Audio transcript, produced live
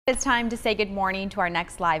It's time to say good morning to our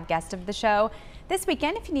next live guest of the show. This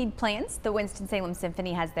weekend, if you need plans, the Winston-Salem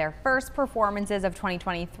Symphony has their first performances of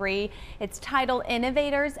 2023. It's titled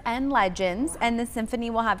Innovators and Legends, and the symphony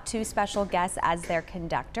will have two special guests as their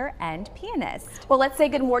conductor and pianist. Well, let's say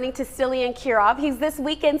good morning to Stilian Kirov. He's this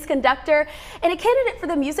weekend's conductor and a candidate for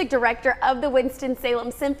the music director of the Winston-Salem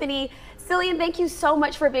Symphony. Stilian, thank you so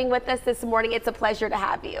much for being with us this morning. It's a pleasure to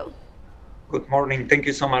have you. Good morning. Thank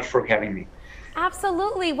you so much for having me.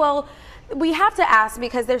 Absolutely. Well, we have to ask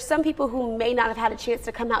because there's some people who may not have had a chance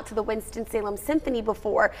to come out to the Winston-Salem Symphony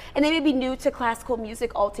before, and they may be new to classical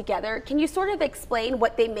music altogether. Can you sort of explain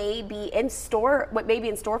what may be in store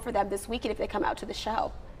for them this weekend if they come out to the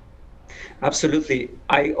show? Absolutely.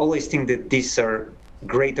 I always think that these are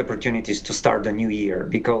great opportunities to start the new year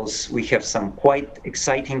because we have some quite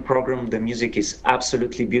exciting program. The music is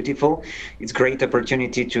absolutely beautiful. It's great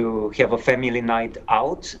opportunity to have a family night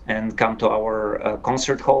out and come to our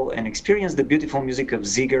concert hall and experience the beautiful music of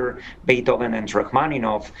Ziegler, Beethoven, and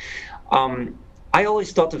Rachmaninoff. I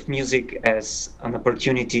always thought of music as an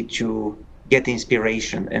opportunity to get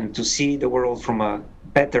inspiration and to see the world from a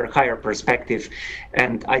better, higher perspective.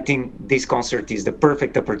 And I think this concert is the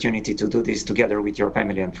perfect opportunity to do this together with your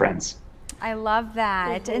family and friends. I love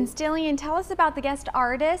that. And Stilian, tell us about the guest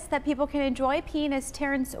artist that people can enjoy. Pianist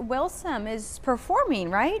Terrence Wilson is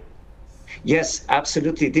performing, right? Yes,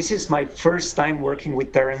 absolutely. This is my first time working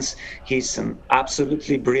with Terrence. He's an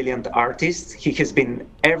absolutely brilliant artist. He has been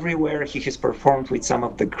everywhere. He has performed with some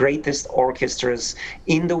of the greatest orchestras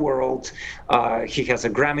in the world. He has a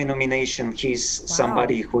Grammy nomination. He's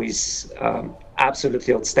somebody who is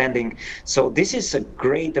absolutely outstanding. So this is a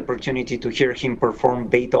great opportunity to hear him perform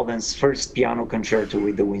Beethoven's first piano concerto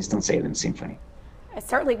with the Winston-Salem Symphony. I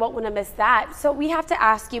certainly won't want to miss that. So we have to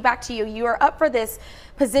ask you, back to you, you are up for this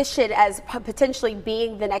position as potentially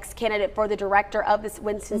being the next candidate for the director of this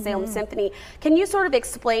Winston-Salem Symphony. Can you sort of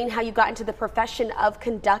explain how you got into the profession of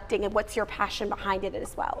conducting and what's your passion behind it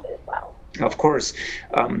as well? Of course.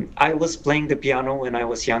 I was playing the piano when I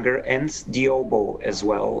was younger and the oboe as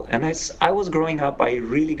well. And as I was growing up, I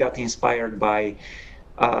really got inspired by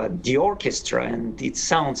the orchestra and its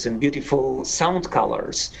sounds and beautiful sound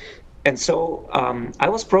colors. And so I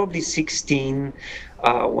was probably 16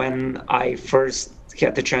 when I first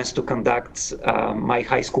had the chance to conduct my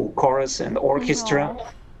high school chorus and orchestra.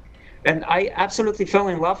 And I absolutely fell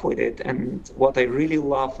in love with it. And what I really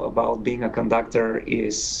love about being a conductor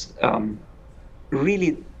is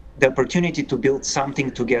really the opportunity to build something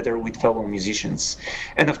together with fellow musicians.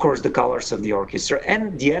 And of course, the colors of the orchestra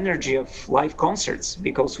and the energy of live concerts,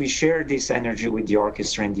 because we share this energy with the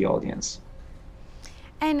orchestra and the audience.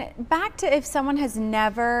 And back to if someone has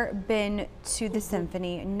never been to the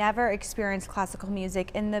symphony, never experienced classical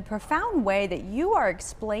music in the profound way that you are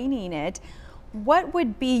explaining it, what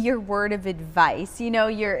would be your word of advice? You know,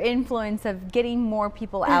 your influence of getting more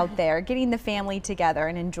people out there, getting the family together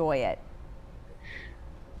and enjoy it.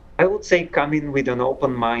 I would say come in with an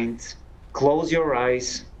open mind, close your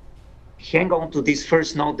eyes, hang on to this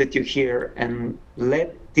first note that you hear and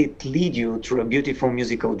let it lead you through a beautiful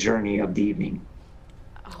musical journey of the evening.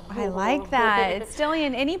 I like that.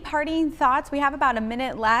 Stilian, any parting thoughts? We have about a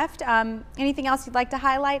minute left. Anything else you'd like to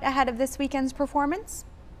highlight ahead of this weekend's performance?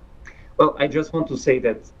 Well, I just want to say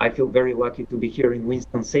that I feel very lucky to be here in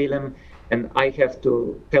Winston-Salem, and I have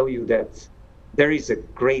to tell you that there is a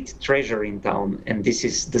great treasure in town, and this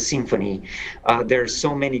is the symphony. There are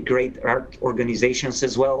so many great art organizations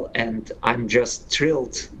as well, and I'm just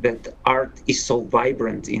thrilled that art is so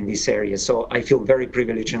vibrant in this area. So I feel very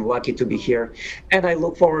privileged and lucky to be here, and I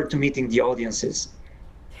look forward to meeting the audiences.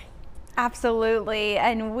 Absolutely,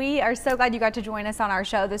 and we are so glad you got to join us on our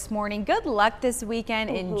show this morning. Good luck this weekend.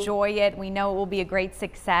 Enjoy it. We know it will be a great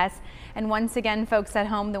success. And once again, folks at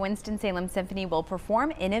home, the Winston-Salem Symphony will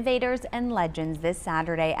perform Innovators and Legends this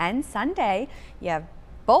Saturday and Sunday. You have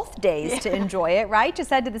both days to enjoy it, right? Just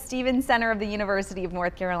head to the Stevens Center of the University of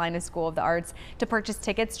North Carolina School of the Arts. To purchase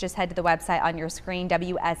tickets, just head to the website on your screen,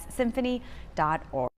 wssymphony.org.